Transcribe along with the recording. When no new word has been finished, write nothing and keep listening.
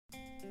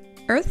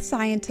Earth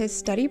scientists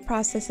study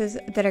processes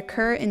that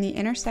occur in the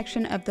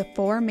intersection of the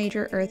four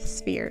major Earth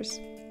spheres: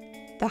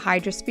 the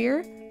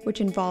hydrosphere, which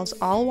involves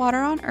all water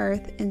on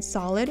Earth in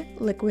solid,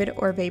 liquid,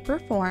 or vapor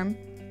form;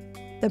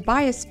 the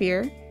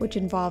biosphere, which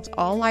involves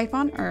all life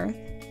on Earth;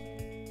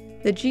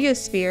 the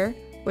geosphere,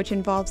 which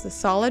involves the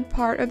solid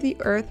part of the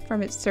Earth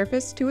from its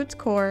surface to its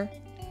core;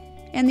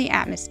 and the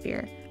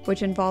atmosphere,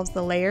 which involves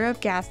the layer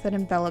of gas that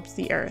envelops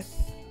the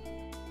Earth.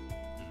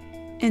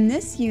 In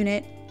this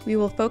unit, we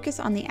will focus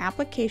on the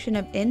application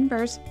of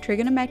inverse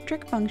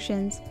trigonometric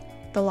functions,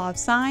 the law of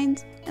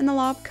sines, and the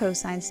law of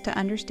cosines to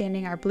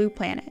understanding our blue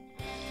planet.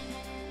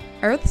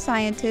 Earth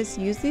scientists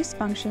use these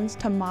functions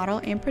to model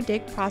and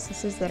predict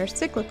processes that are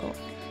cyclical,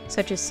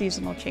 such as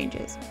seasonal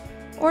changes,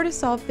 or to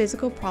solve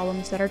physical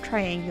problems that are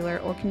triangular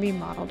or can be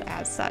modeled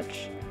as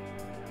such.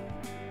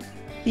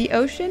 The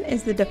ocean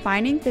is the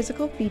defining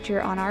physical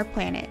feature on our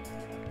planet,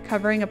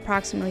 covering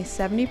approximately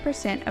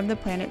 70% of the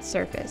planet's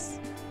surface.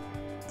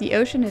 The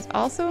ocean is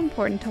also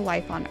important to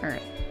life on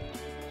Earth.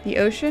 The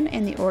ocean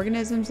and the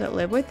organisms that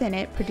live within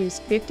it produce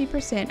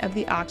 50% of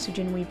the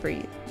oxygen we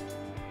breathe.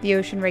 The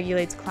ocean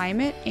regulates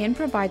climate and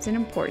provides an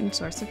important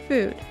source of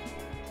food.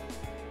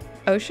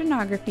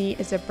 Oceanography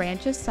is a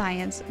branch of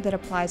science that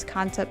applies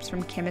concepts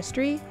from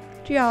chemistry,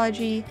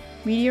 geology,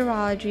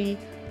 meteorology,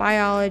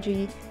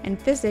 biology,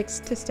 and physics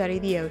to study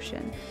the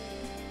ocean.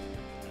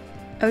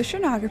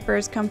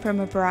 Oceanographers come from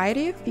a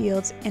variety of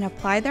fields and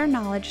apply their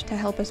knowledge to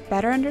help us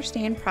better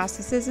understand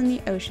processes in the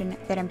ocean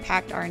that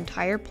impact our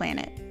entire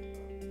planet.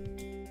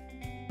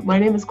 My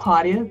name is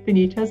Claudia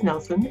Benitez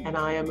Nelson, and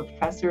I am a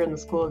professor in the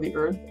School of the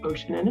Earth,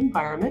 Ocean, and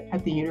Environment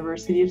at the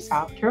University of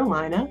South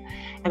Carolina,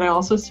 and I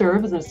also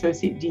serve as an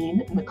associate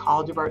dean in the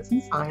College of Arts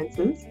and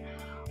Sciences.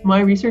 My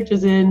research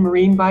is in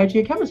marine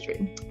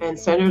biogeochemistry and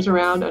centers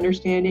around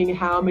understanding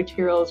how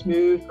materials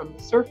move from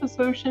the surface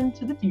ocean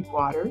to the deep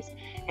waters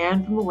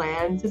and from the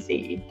land to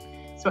sea.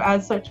 So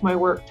as such, my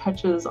work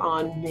touches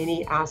on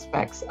many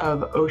aspects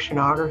of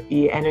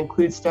oceanography and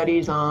includes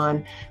studies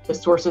on the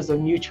sources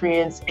of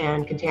nutrients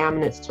and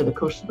contaminants to the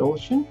coastal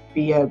ocean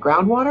via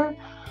groundwater,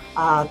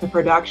 the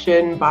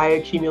production,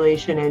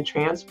 bioaccumulation, and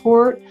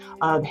transport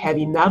of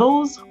heavy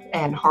metals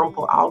and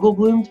harmful algal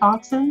bloom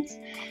toxins,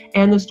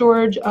 and the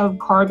storage of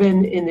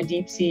carbon in the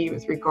deep sea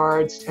with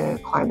regards to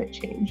climate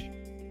change.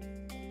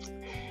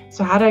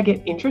 So how did I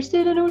get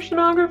interested in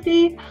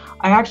oceanography?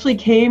 I actually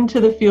came to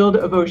the field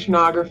of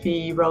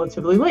oceanography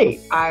relatively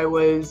late. I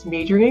was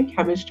majoring in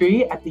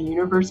chemistry at the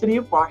University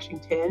of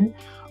Washington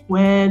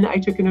when I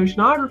took an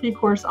oceanography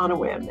course on a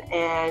whim,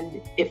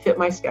 and it fit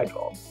my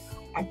schedule.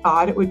 I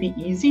thought it would be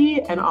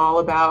easy and all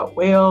about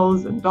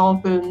whales and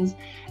dolphins,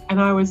 and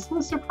I was so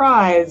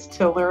surprised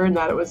to learn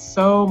that it was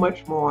so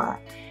much more.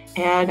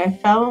 And I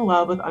fell in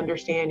love with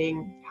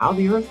understanding how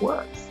the Earth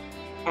works.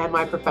 And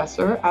my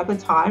professor at the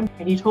time,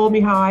 and he told me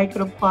how I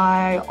could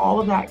apply all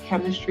of that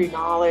chemistry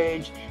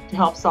knowledge to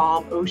help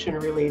solve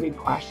ocean-related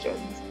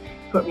questions.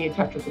 He put me in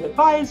touch with an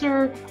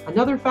advisor,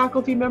 another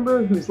faculty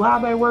member whose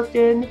lab I worked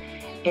in,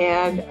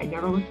 and I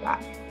never looked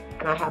back.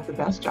 And I have the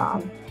best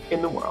job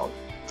in the world.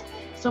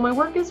 So my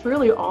work is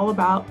really all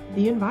about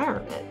the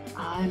environment.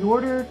 In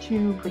order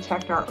to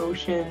protect our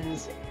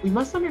oceans, we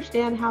must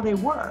understand how they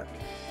work.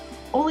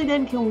 Only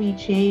then can we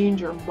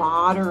change or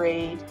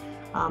moderate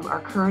our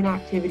current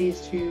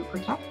activities to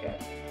protect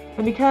it.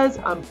 And because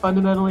I'm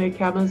fundamentally a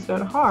chemist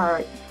at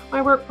heart,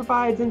 my work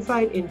provides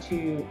insight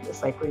into the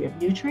cycling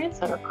of nutrients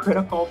that are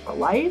critical for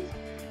life,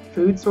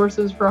 food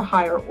sources for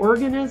higher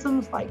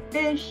organisms like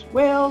fish,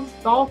 whales,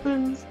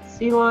 dolphins,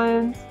 sea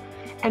lions,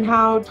 and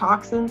how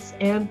toxins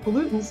and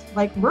pollutants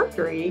like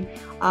mercury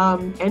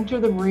enter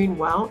the marine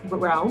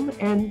realm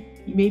and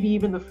maybe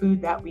even the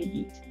food that we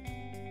eat.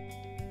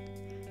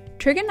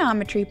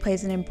 Trigonometry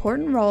plays an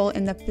important role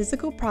in the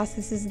physical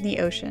processes in the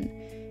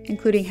ocean,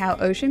 including how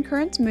ocean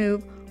currents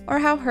move or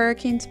how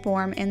hurricanes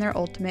form and their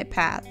ultimate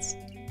paths.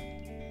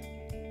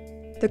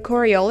 The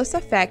Coriolis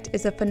effect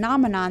is a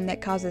phenomenon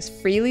that causes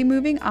freely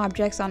moving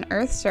objects on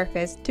Earth's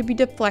surface to be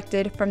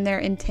deflected from their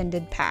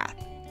intended path.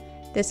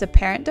 This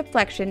apparent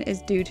deflection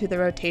is due to the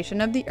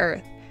rotation of the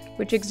Earth,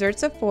 which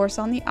exerts a force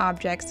on the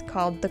objects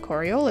called the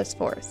Coriolis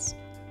force.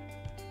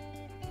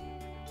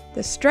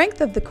 The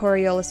strength of the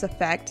Coriolis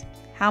effect,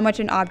 how much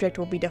an object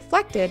will be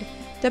deflected,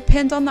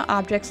 depends on the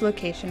object's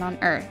location on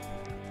Earth.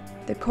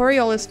 The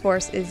Coriolis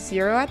force is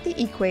 0 at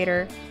the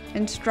equator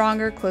and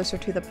stronger closer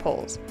to the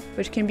poles,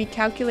 which can be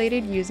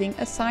calculated using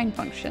a sine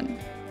function.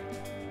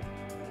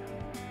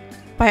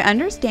 By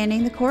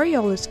understanding the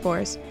Coriolis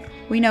force,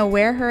 we know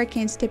where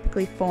hurricanes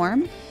typically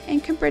form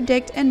and can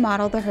predict and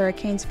model the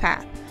hurricane's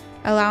path,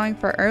 allowing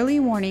for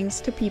early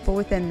warnings to people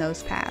within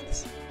those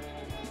paths.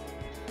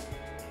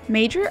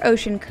 Major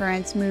ocean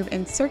currents move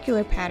in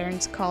circular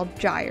patterns called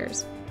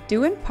gyres,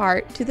 due in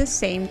part to the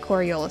same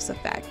Coriolis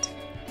effect.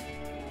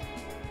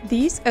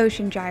 These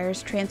ocean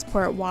gyres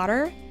transport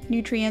water,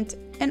 nutrients,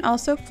 and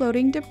also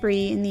floating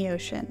debris in the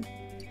ocean.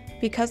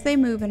 Because they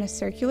move in a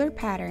circular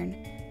pattern,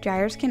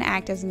 gyres can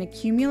act as an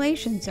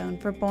accumulation zone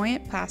for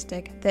buoyant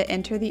plastic that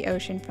enter the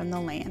ocean from the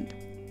land.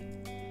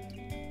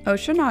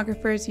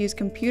 Oceanographers use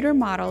computer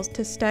models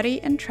to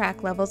study and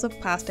track levels of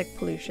plastic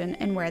pollution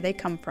and where they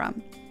come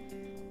from.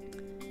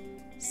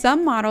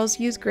 Some models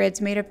use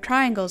grids made of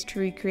triangles to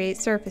recreate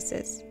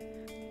surfaces.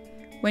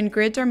 When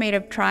grids are made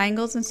of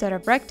triangles instead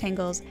of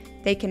rectangles,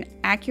 they can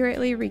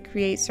accurately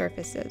recreate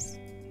surfaces.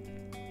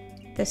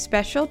 The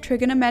special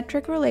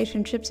trigonometric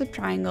relationships of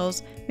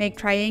triangles make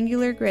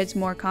triangular grids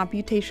more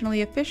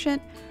computationally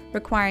efficient,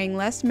 requiring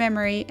less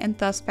memory and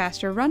thus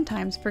faster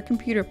runtimes for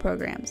computer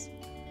programs.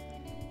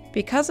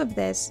 Because of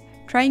this,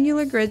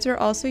 triangular grids are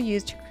also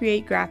used to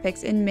create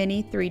graphics in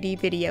many 3D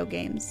video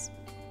games.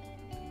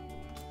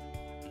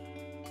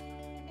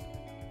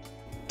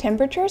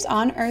 Temperatures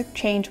on Earth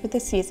change with the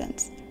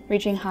seasons,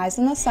 reaching highs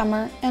in the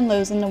summer and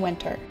lows in the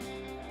winter.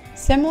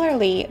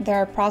 Similarly, there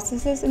are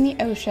processes in the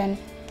ocean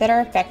that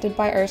are affected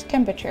by Earth's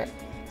temperature,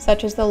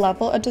 such as the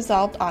level of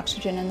dissolved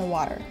oxygen in the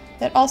water,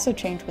 that also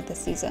change with the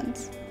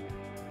seasons.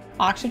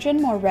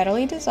 Oxygen more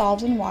readily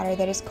dissolves in water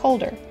that is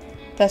colder,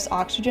 thus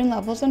oxygen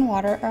levels in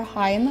water are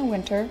high in the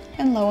winter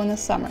and low in the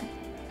summer.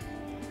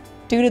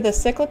 Due to the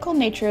cyclical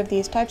nature of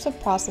these types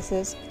of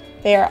processes,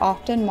 they are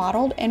often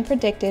modeled and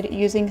predicted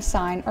using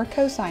sine or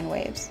cosine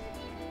waves.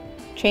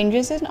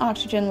 Changes in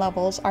oxygen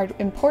levels are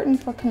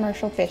important for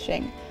commercial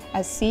fishing,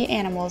 as sea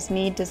animals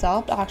need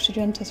dissolved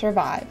oxygen to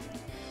survive.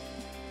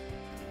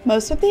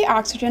 Most of the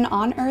oxygen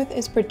on Earth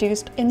is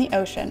produced in the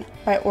ocean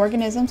by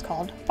organisms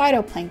called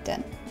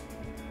phytoplankton.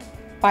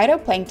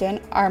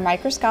 Phytoplankton are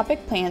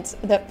microscopic plants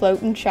that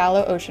float in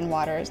shallow ocean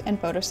waters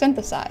and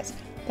photosynthesize,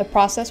 the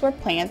process where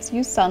plants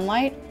use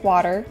sunlight,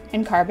 water,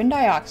 and carbon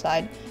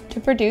dioxide to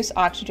produce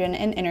oxygen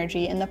and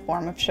energy in the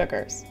form of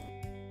sugars.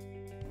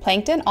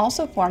 Plankton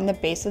also form the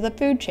base of the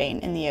food chain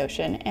in the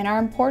ocean and are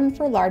important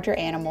for larger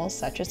animals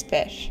such as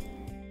fish.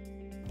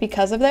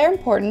 Because of their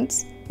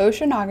importance,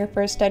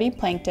 oceanographers study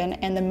plankton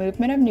and the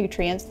movement of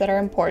nutrients that are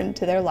important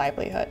to their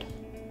livelihood.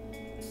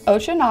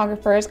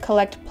 Oceanographers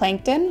collect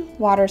plankton,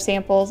 water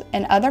samples,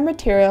 and other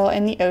material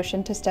in the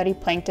ocean to study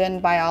plankton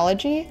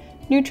biology,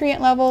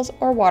 nutrient levels,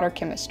 or water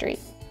chemistry.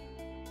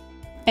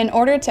 In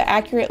order to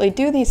accurately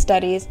do these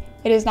studies,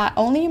 it is not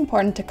only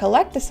important to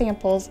collect the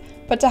samples,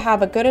 but to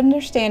have a good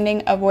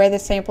understanding of where the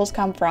samples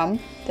come from,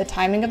 the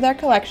timing of their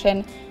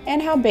collection,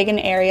 and how big an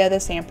area the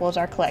samples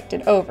are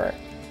collected over.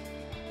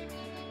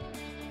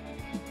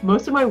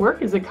 Most of my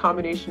work is a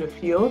combination of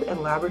field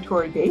and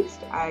laboratory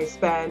based. I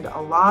spend a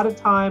lot of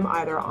time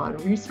either on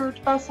research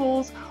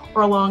vessels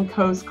or along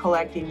coast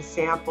collecting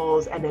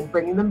samples and then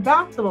bringing them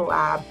back to the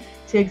lab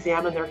to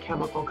examine their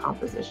chemical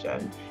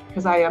composition,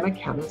 because I am a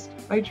chemist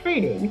by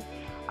training.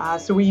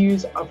 So we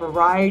use a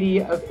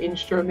variety of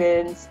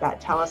instruments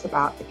that tell us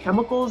about the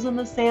chemicals in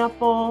the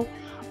sample.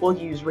 We'll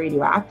use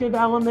radioactive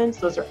elements.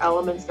 Those are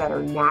elements that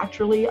are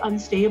naturally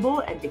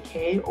unstable and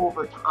decay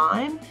over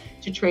time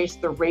to trace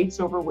the rates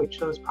over which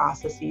those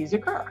processes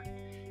occur.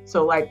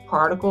 So like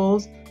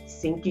particles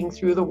sinking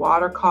through the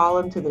water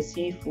column to the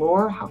sea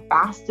floor, how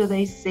fast do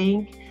they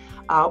sink?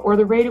 Or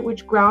the rate at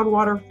which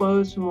groundwater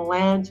flows from the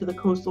land to the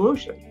coastal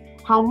ocean.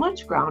 How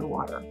much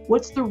groundwater?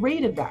 What's the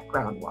rate of that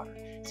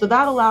groundwater? So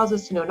that allows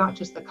us to know not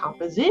just the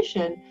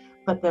composition,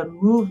 but the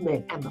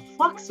movement and the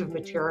flux of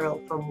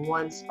material from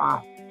one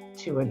spot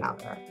to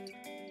another.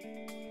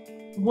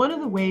 One of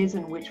the ways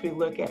in which we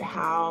look at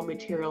how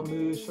material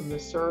moves from the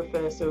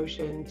surface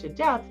ocean to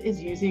depth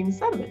is using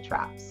sediment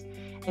traps.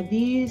 And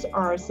these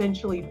are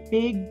essentially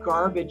big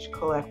garbage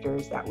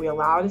collectors that we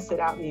allow to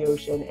sit out in the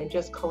ocean and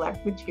just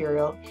collect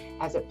material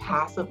as it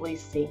passively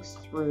sinks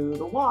through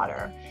the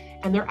water.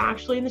 And they're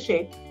actually in the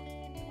shape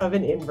of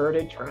an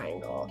inverted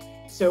triangle.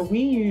 So we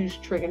use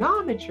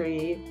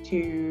trigonometry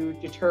to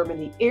determine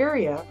the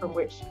area from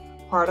which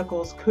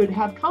particles could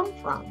have come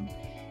from.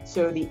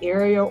 So the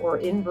area or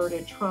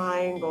inverted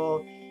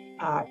triangle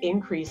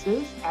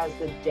increases as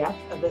the depth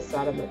of the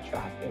sediment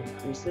trap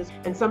increases.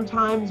 And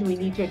sometimes we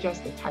need to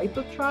adjust the type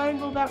of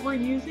triangle that we're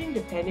using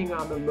depending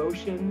on the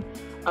motion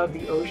of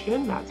the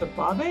ocean that's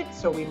above it.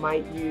 So we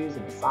might use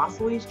an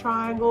isosceles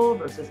triangle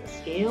versus a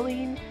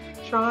scalene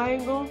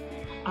triangle.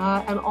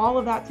 And all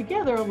of that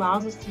together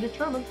allows us to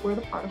determine where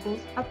the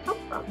particles have come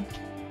from.